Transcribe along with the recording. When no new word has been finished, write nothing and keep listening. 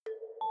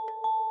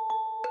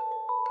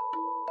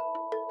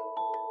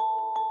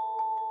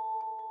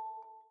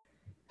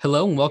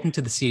Hello and welcome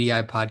to the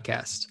CDI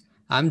podcast.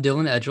 I'm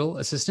Dylan Edgel,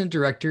 Assistant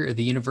Director of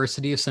the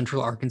University of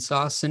Central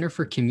Arkansas Center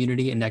for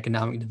Community and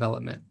Economic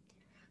Development.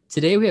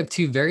 Today we have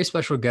two very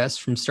special guests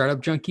from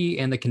Startup Junkie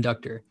and The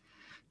Conductor.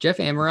 Jeff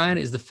Amrine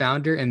is the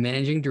founder and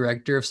managing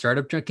director of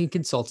Startup Junkie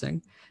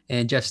Consulting,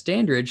 and Jeff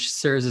Standridge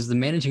serves as the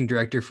managing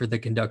director for The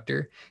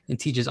Conductor and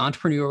teaches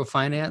entrepreneurial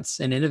finance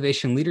and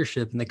innovation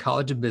leadership in the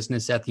College of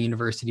Business at the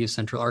University of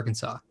Central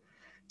Arkansas.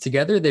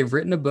 Together, they've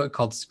written a book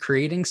called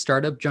Creating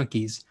Startup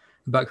Junkies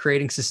about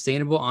creating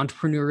sustainable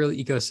entrepreneurial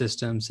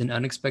ecosystems in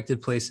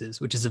unexpected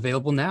places, which is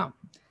available now.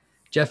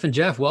 Jeff and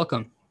Jeff,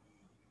 welcome.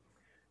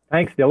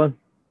 Thanks, Dylan.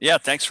 Yeah,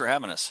 thanks for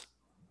having us.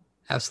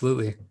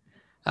 Absolutely.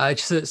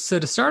 So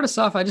to start us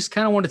off, I just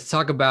kind of wanted to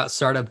talk about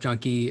Startup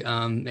Junkie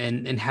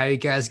and how you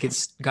guys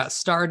got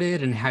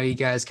started and how you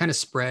guys kind of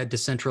spread to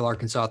Central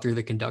Arkansas through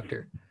The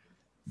Conductor.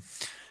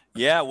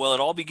 Yeah, well, it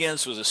all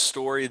begins with a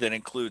story that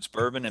includes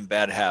bourbon and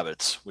bad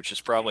habits, which is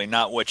probably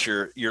not what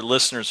your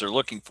listeners are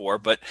looking for.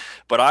 But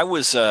I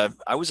was a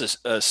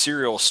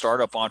serial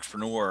startup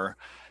entrepreneur,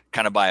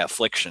 kind of by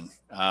affliction.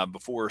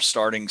 Before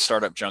starting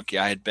Startup Junkie,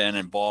 I had been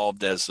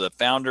involved as the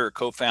founder,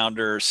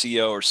 co-founder,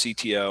 CEO, or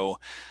CTO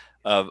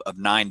of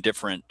 9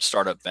 different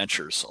startup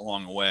ventures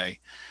along the way.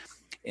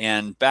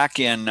 And back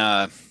in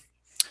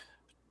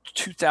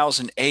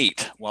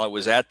 2008, while I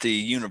was at the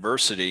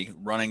university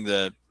running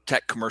the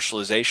tech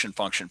commercialization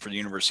function for the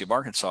University of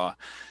Arkansas,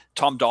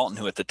 Tom Dalton,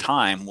 who at the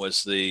time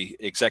was the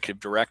executive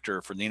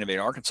director for the Innovate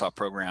Arkansas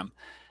program,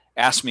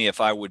 asked me if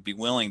I would be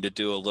willing to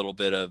do a little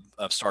bit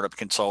of startup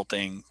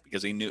consulting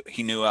because he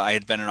knew I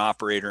had been an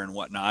operator and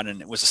whatnot, and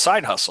it was a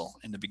side hustle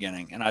in the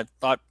beginning. And I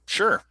thought,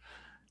 sure,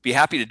 be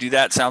happy to do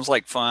that. Sounds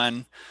like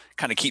fun,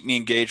 kind of keep me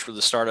engaged with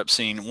the startup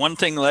scene. One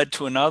thing led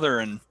to another,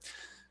 and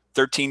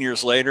 13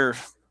 years later,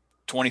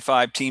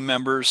 25 team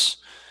members,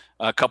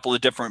 a couple of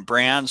different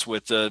brands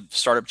with the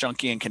Startup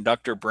Junkie and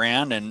Conductor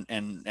brand,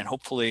 and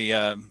hopefully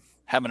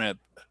having a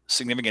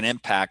significant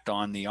impact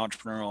on the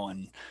entrepreneurial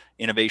and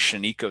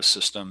innovation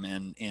ecosystem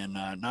in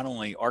not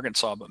only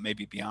Arkansas but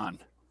maybe beyond.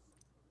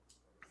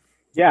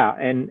 Yeah,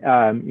 and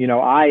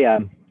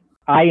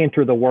I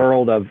enter the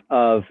world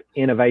of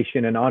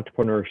innovation and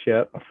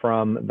entrepreneurship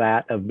from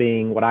that of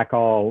being what I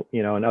call,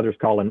 and others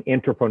call an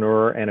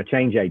entrepreneur and a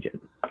change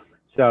agent.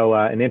 So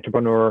an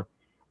entrepreneur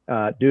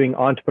doing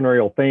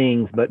entrepreneurial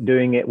things, but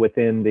doing it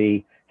within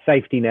the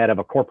safety net of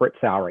a corporate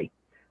salary.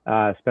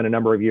 Spent a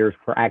number of years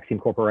for Axiom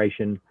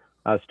Corporation,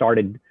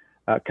 started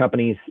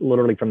companies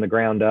literally from the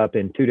ground up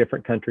in 2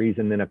 different countries,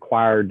 and then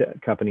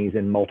acquired companies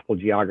in multiple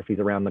geographies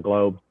around the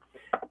globe.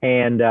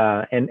 And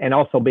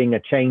also being a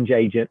change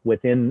agent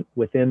within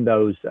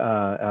those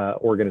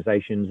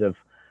organizations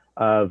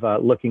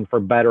of looking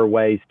for better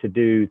ways to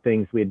do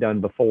things we had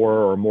done before,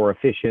 or more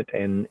efficient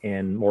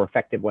and more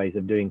effective ways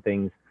of doing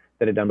things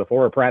that had done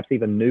before, or perhaps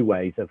even new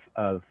ways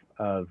of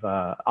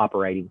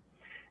operating.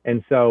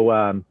 And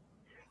so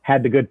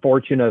had the good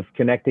fortune of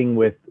connecting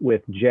with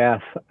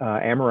Jeff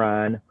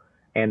Amrine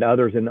and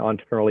others in the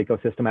entrepreneurial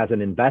ecosystem as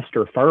an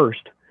investor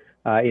first,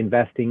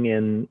 investing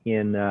in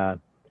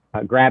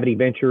Gravity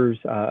Ventures,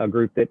 a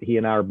group that he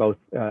and I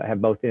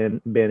have both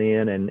been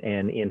in, and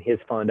in his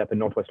fund up in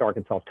Northwest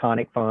Arkansas,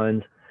 Tonic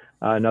Funds,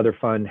 another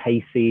fund,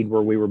 Hayseed,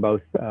 where we were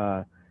both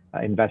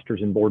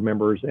investors and board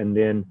members, and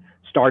then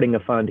starting a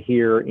fund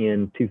here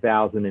in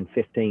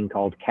 2015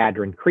 called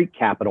Cadron Creek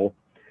Capital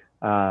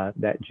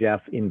that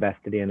Jeff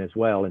invested in as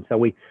well. And so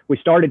we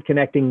started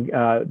connecting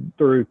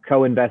through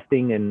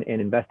co-investing and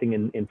investing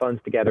in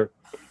funds together.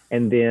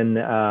 And then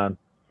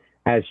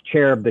as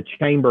chair of the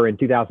chamber in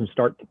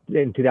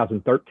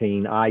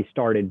 2013, I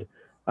started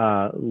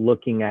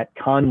looking at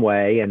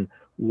Conway and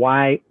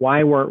why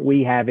weren't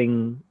we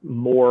having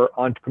more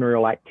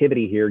entrepreneurial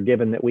activity here,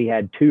 given that we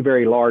had 2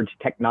 very large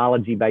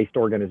technology-based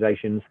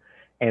organizations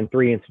and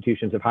 3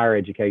 institutions of higher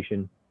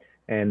education.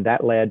 And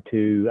that led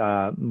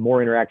to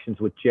more interactions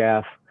with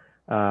Jeff.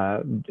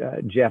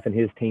 Jeff and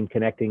his team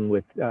connecting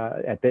with,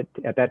 at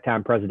that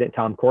time, President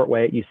Tom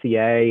Courtway at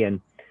UCA. And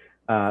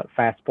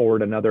fast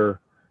forward another,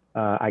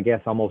 I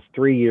guess, almost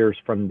 3 years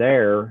from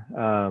there,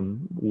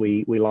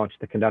 we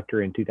launched The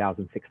Conductor in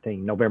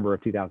 2016, November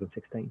of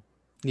 2016.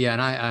 Yeah,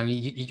 and I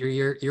mean,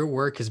 your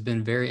work has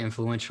been very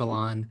influential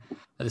on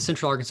the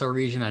Central Arkansas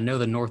region. I know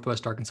the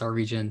Northwest Arkansas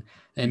region,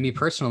 and me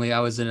personally,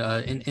 I was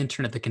an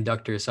intern at The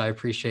Conductor, so I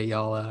appreciate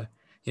y'all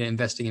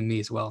investing in me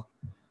as well.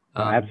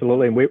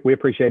 Absolutely, and we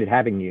appreciated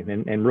having you,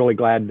 and really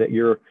glad that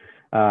you're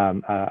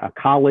a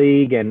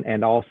colleague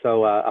and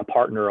also a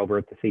partner over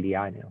at the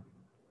CDI now.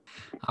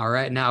 All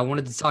right, now I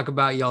wanted to talk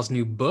about y'all's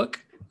new book,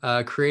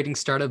 Creating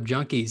Startup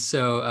Junkies.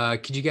 So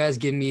could you guys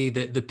give me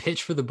the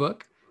pitch for the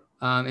book?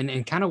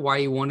 And kind of why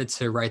you wanted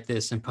to write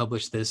this and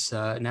publish this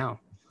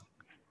now.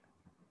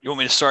 You want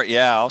me to start?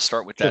 Yeah, I'll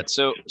start with that.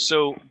 So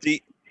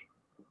the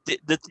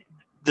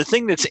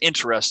thing that's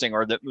interesting,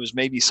 or that was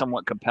maybe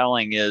somewhat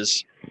compelling,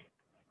 is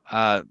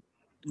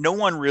no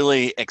one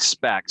really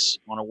expects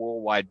on a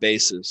worldwide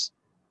basis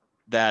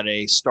that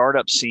a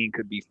startup scene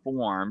could be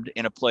formed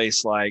in a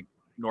place like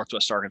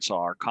Northwest Arkansas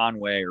or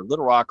Conway or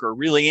Little Rock or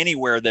really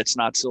anywhere that's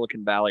not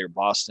Silicon Valley or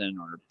Boston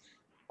or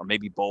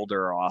maybe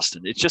Boulder or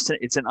Austin.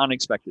 It's an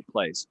unexpected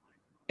place.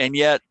 And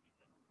yet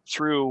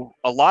through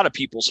a lot of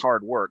people's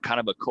hard work, kind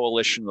of a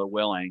coalition of the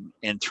willing,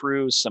 and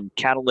through some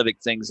catalytic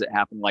things that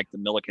happened, like the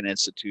Millikan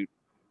Institute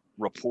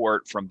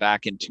report from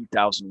back in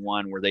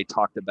 2001, where they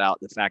talked about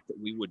the fact that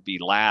we would be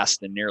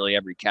last in nearly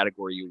every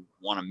category you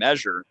want to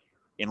measure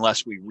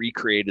unless we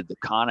recreated the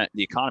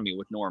economy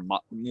with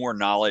more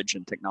knowledge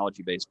and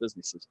technology-based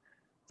businesses.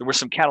 There were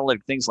some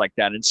catalytic things like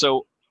that. And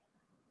so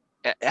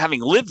having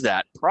lived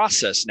that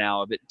process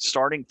now of it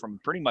starting from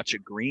pretty much a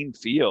green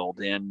field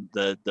in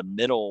the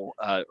middle,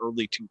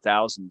 early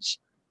 2000s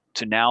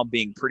to now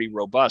being pretty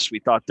robust, we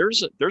thought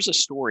there's a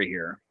story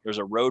here. There's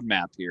a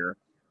roadmap here.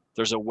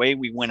 There's a way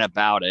we went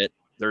about it.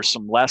 There's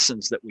some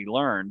lessons that we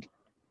learned.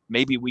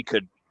 Maybe we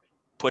could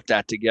put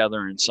that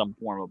together in some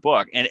form of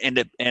book. And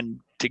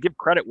to give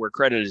credit where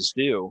credit is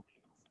due,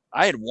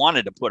 I had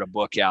wanted to put a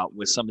book out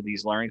with some of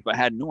these learnings, but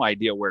had no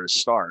idea where to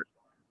start.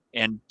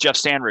 And Jeff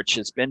Standrich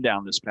has been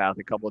down this path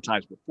a couple of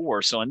times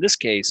before. So in this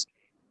case,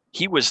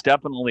 he was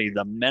definitely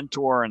the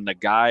mentor and the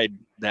guide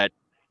that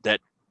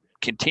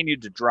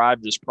continued to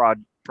drive this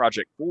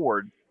project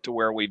forward to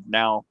where we've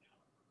now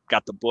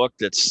got the book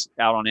that's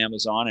out on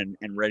Amazon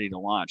and ready to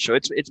launch. So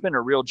it's been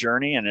a real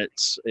journey, and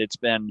it's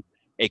been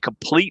a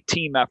complete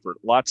team effort.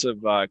 Lots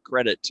of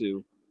credit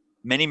to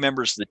many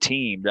members of the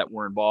team that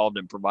were involved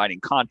in providing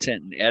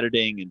content and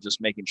editing and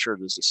just making sure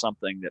this is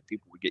something that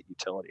people would get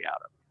utility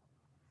out of.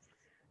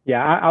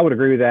 Yeah, I would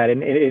agree with that.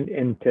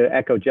 And to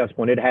echo Jeff's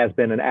point, it has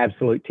been an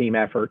absolute team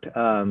effort.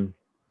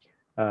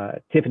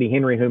 Tiffany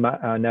Henry, whom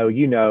I know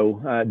you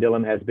know,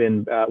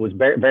 Dylan, was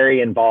very,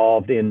 very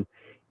involved in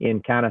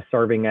kind of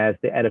serving as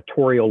the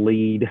editorial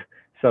lead,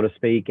 so to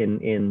speak,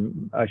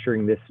 in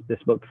ushering this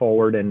book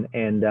forward.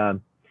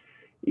 And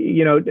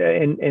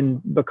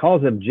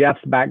because of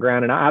Jeff's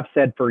background, and I've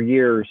said for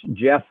years,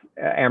 Jeff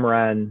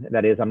Amrine,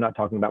 that is, I'm not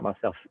talking about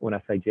myself when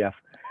I say Jeff.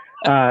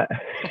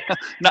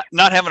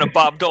 Not having a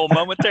Bob Dole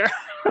moment there.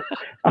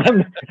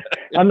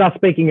 I'm not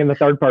speaking in the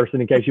third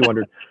person, in case you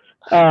wondered.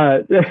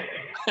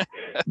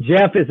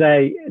 Jeff is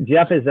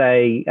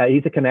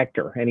he's a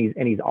connector,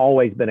 and he's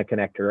always been a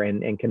connector,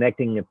 and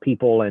connecting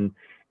people and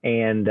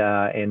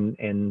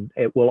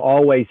it will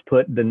always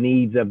put the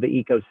needs of the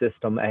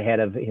ecosystem ahead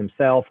of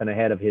himself and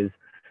ahead of his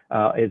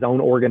own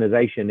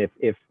organization.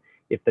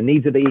 If the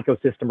needs of the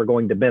ecosystem are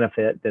going to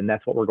benefit, then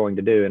that's what we're going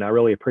to do. And I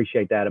really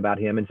appreciate that about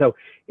him. And so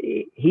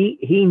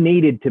he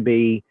needed to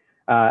be,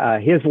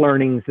 his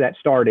learnings that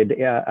started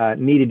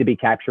needed to be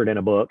captured in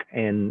a book.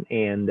 And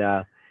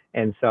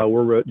so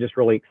we're just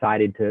really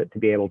excited to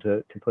be able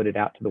to put it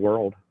out to the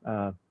world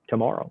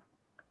tomorrow.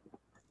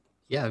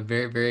 Yeah,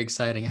 very, very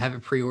exciting. I have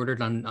it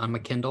pre-ordered on my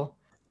Kindle.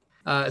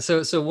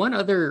 So one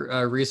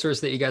other resource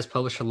that you guys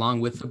published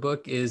along with the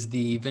book is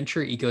the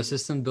Venture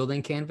Ecosystem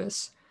Building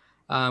Canvas,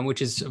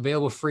 which is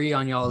available free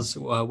on y'all's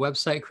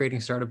website, Creating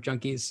Startup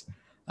Junkies.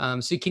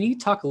 So can you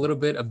talk a little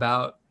bit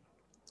about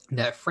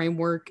that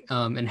framework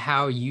and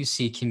how you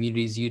see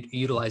communities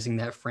utilizing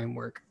that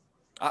framework?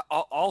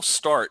 I'll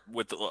start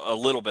with a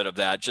little bit of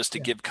that just to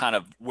give kind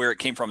of where it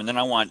came from. And then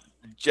I want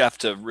Jeff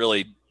to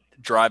really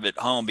drive it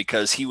home,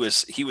 because he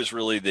was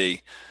really the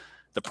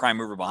prime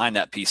mover behind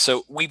that piece.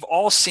 So we've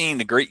all seen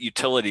the great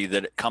utility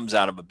that it comes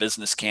out of a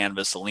business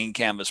canvas, the lean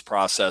canvas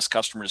process,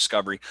 customer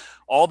discovery,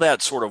 all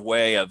that sort of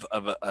way of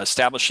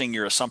establishing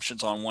your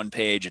assumptions on one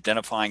page,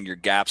 identifying your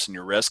gaps and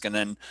your risk, and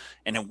then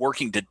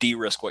working to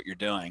de-risk what you're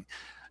doing.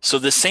 So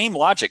the same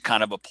logic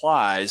kind of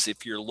applies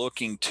if you're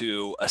looking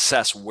to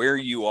assess where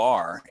you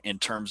are in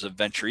terms of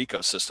venture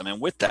ecosystem.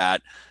 And with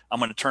that, I'm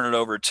going to turn it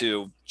over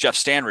to Jeff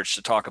Standrich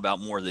to talk about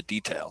more of the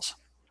details.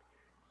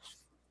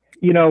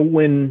 You know,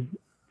 when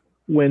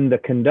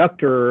the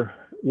Conductor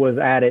was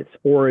at its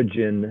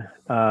origin,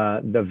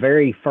 the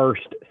very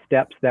first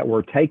steps that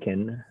were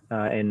taken,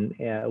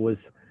 was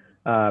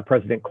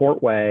President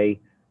Courtway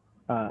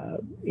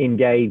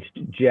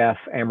engaged Jeff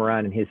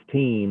Amrine and his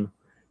team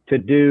to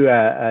do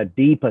a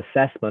deep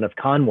assessment of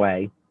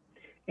Conway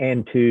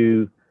and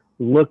to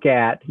look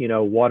at,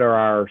 what are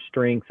our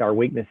strengths, our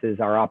weaknesses,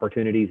 our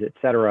opportunities, et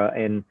cetera,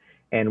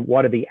 and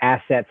what are the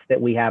assets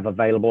that we have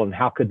available, and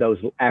how could those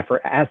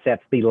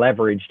assets be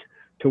leveraged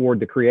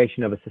toward the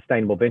creation of a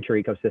sustainable venture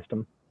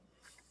ecosystem.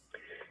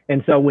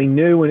 And so we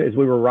knew as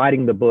we were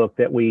writing the book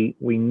that we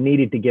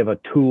needed to give a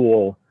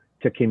tool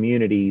to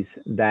communities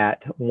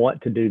that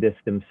want to do this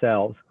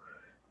themselves.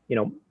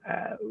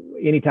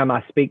 Anytime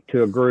I speak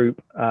to a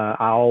group,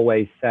 I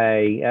always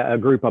say a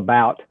group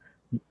about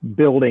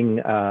building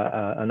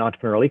an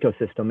entrepreneurial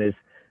ecosystem is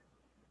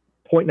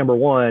point number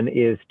one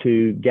is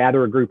to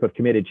gather a group of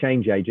committed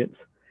change agents.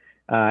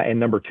 And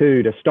number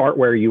two, to start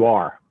where you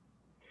are.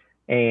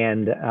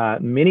 And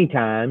many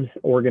times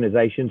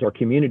organizations or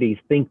communities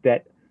think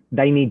that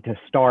they need to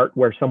start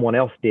where someone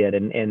else did.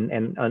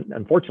 And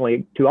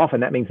unfortunately, too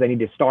often that means they need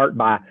to start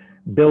by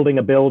building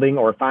a building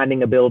or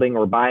finding a building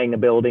or buying a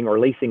building or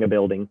leasing a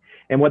building.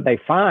 And what they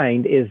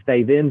find is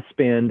they then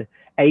spend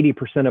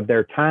 80% of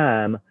their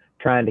time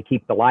trying to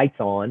keep the lights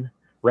on,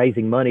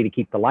 raising money to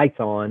keep the lights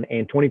on,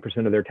 and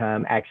 20% of their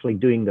time actually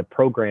doing the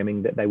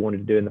programming that they wanted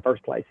to do in the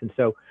first place. And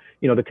so,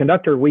 the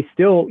conductor, we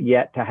still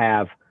yet to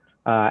have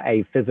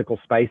a physical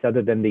space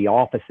other than the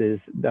offices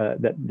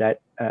that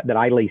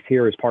I lease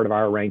here as part of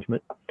our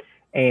arrangement.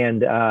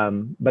 And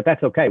but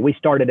that's okay. We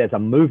started as a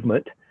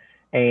movement,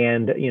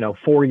 and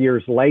 4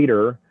 years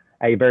later,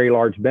 a very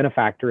large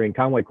benefactor in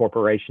Conway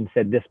Corporation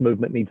said this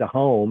movement needs a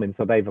home, and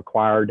so they've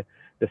acquired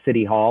the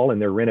City Hall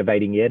and they're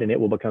renovating it, and it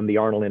will become the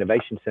Arnold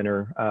Innovation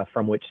Center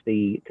from which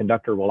the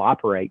conductor will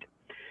operate.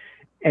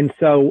 And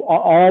so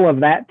all of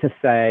that to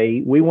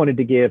say, we wanted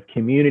to give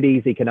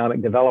communities,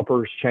 economic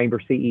developers, chamber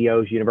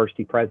CEOs,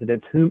 university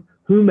presidents,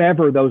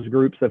 whomever those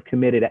groups of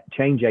committed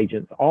change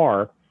agents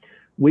are,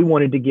 we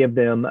wanted to give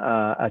them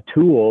a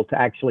tool to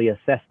actually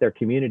assess their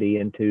community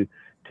and to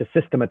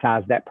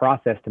systematize that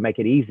process to make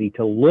it easy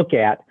to look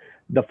at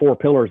the 4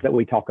 pillars that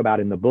we talk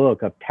about in the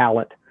book of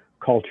talent,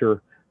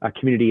 culture,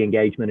 community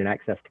engagement, and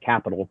access to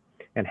capital.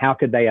 And how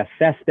could they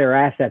assess their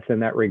assets in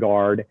that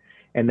regard?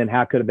 And then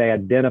how could they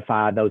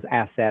identify those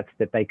assets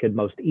that they could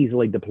most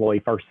easily deploy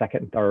first,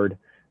 second, and third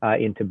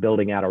into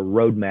building out a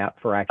roadmap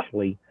for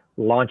actually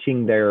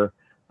launching their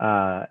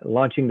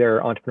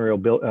entrepreneurial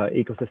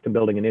ecosystem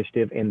building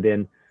initiative, and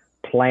then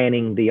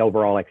planning the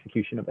overall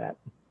execution of that.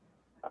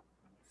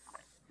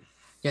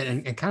 Yeah,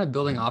 and kind of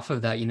building off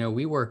of that,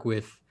 we work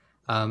with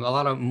a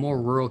lot of more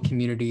rural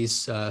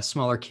communities,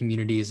 smaller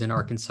communities in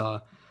Arkansas.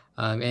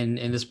 And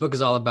this book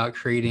is all about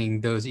creating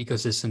those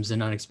ecosystems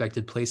in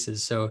unexpected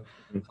places. So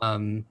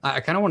I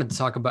kind of wanted to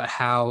talk about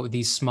how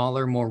these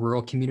smaller, more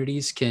rural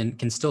communities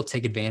can still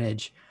take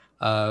advantage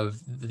of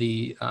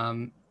the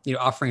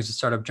offerings of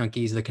Startup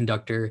Junkies, the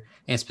conductor,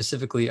 and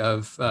specifically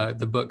of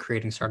the book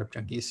Creating Startup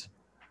Junkies.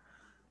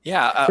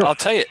 Yeah, I'll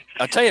tell you,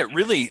 it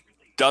really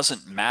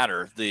doesn't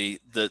matter the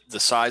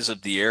size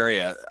of the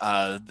area.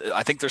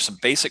 I think there's some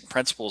basic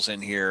principles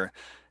in here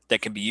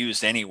that can be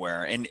used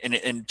anywhere.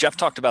 And Jeff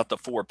talked about the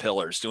 4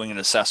 pillars, doing an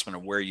assessment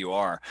of where you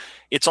are.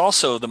 It's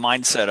also the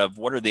mindset of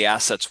what are the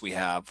assets we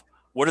have,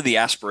 what are the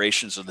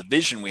aspirations or the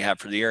vision we have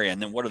for the area,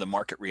 and then what are the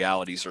market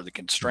realities or the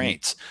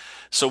constraints.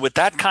 So with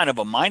that kind of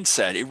a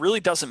mindset, it really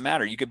doesn't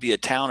matter. You could be a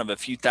town of a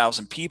few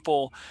thousand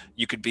people,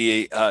 you could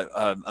be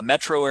a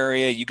metro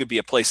area, you could be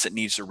a place that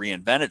needs to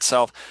reinvent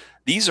itself.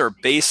 These are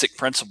basic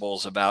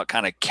principles about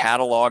kind of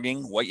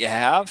cataloging what you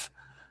have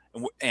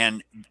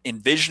and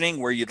envisioning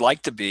where you'd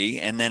like to be,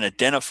 and then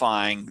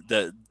identifying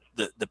the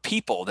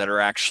people that are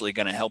actually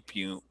going to help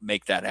you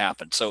make that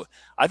happen. So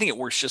I think it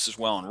works just as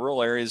well in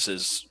rural areas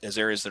as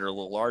areas that are a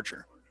little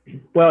larger.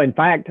 Well, in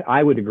fact,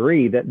 I would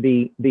agree that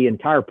the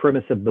entire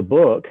premise of the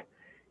book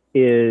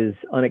is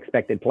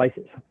unexpected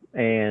places.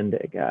 And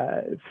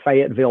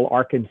Fayetteville,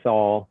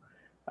 Arkansas,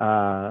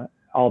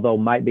 although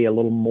might be a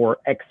little more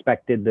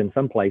expected than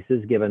some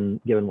places, given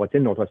what's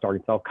in Northwest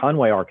Arkansas,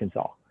 Conway,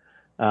 Arkansas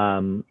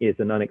is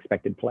an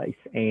unexpected place.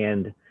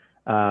 And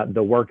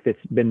the work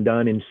that's been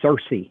done in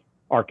Searcy,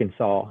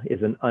 Arkansas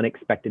is an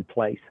unexpected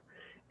place.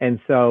 And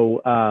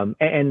so,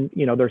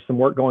 there's some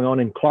work going on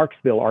in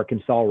Clarksville,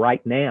 Arkansas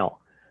right now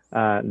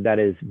that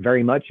is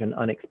very much an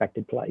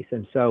unexpected place.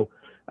 And so,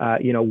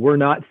 we're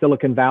not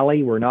Silicon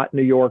Valley, we're not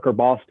New York or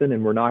Boston,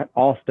 and we're not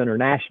Austin or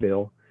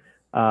Nashville.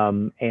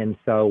 And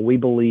so we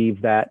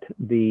believe that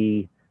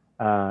the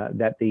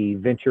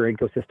venture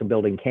ecosystem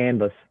building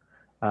canvas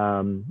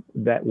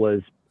that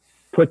was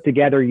put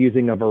together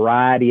using a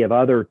variety of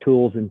other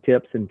tools and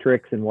tips and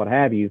tricks and what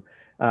have you,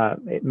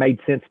 it made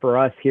sense for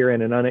us here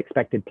in an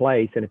unexpected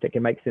place. And if it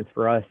can make sense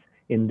for us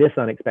in this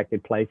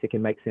unexpected place, it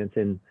can make sense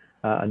in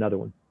another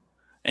one.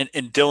 And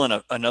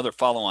Dylan, another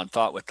follow-on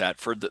thought with that,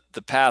 for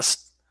the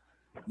past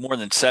more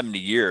than 70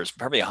 years,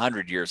 probably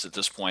 100 years at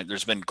this point,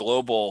 there's been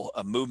global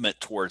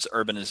movement towards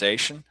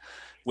urbanization,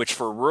 which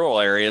for rural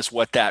areas,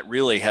 what that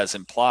really has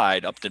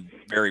implied up to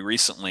very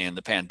recently in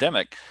the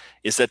pandemic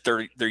is that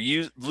they're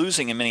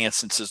losing in many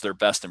instances their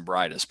best and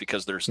brightest,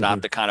 because there's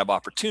not the kind of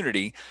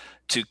opportunity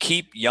to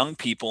keep young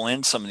people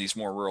in some of these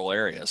more rural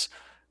areas.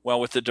 Well,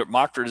 with the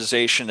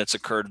democratization that's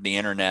occurred in the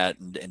internet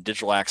and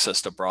digital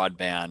access to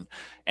broadband,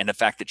 and the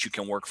fact that you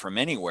can work from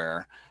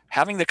anywhere,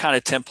 having the kind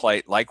of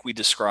template like we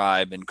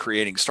describe in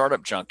Creating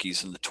Startup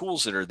Junkies and the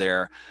tools that are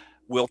there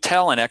will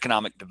tell an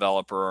economic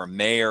developer or a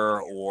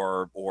mayor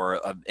or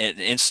an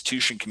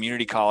institution,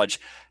 community college,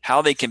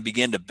 how they can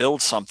begin to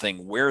build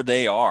something where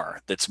they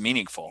are that's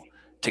meaningful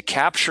to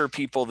capture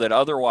people that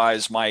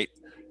otherwise might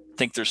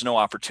think there's no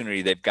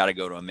opportunity. They've got to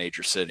go to a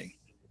major city.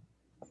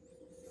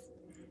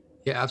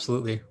 Yeah,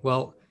 absolutely.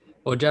 Well,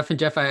 Jeff and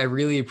Jeff, I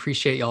really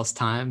appreciate y'all's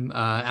time.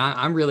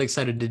 I'm really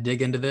excited to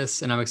dig into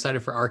this, and I'm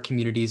excited for our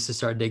communities to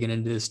start digging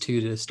into this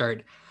too, to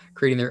start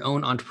creating their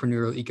own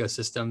entrepreneurial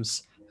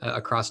ecosystems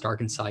across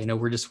Arkansas.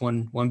 We're just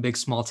one big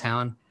small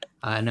town.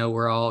 I know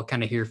we're all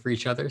kind of here for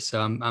each other,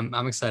 so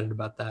I'm excited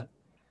about that.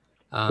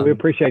 We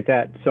appreciate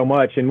that so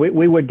much, and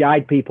we would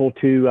guide people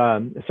to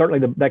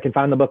certainly they can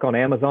find the book on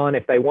Amazon.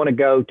 If they want to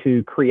go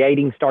to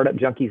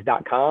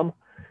creatingstartupjunkies.com,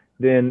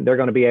 then they're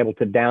going to be able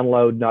to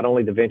download not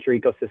only the venture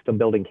ecosystem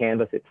building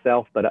canvas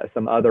itself, but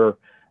some other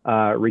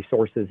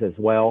resources as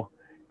well,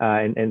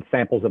 and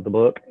samples of the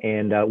book.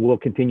 And we'll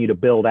continue to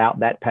build out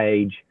that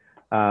page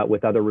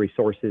with other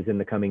resources in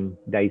the coming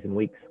days and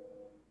weeks.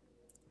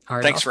 All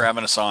right, Thanks for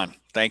having us on.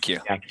 Thank you.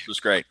 Yeah. It was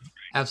great.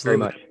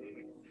 Absolutely. Very much.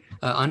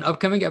 On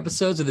upcoming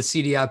episodes of the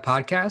CDI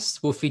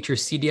podcast, we'll feature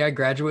CDI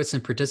graduates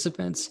and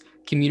participants,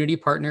 community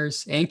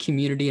partners, and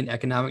community and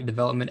economic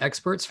development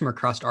experts from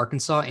across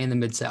Arkansas and the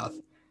Mid-South.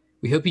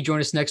 We hope you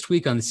join us next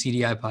week on the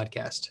CDI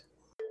podcast.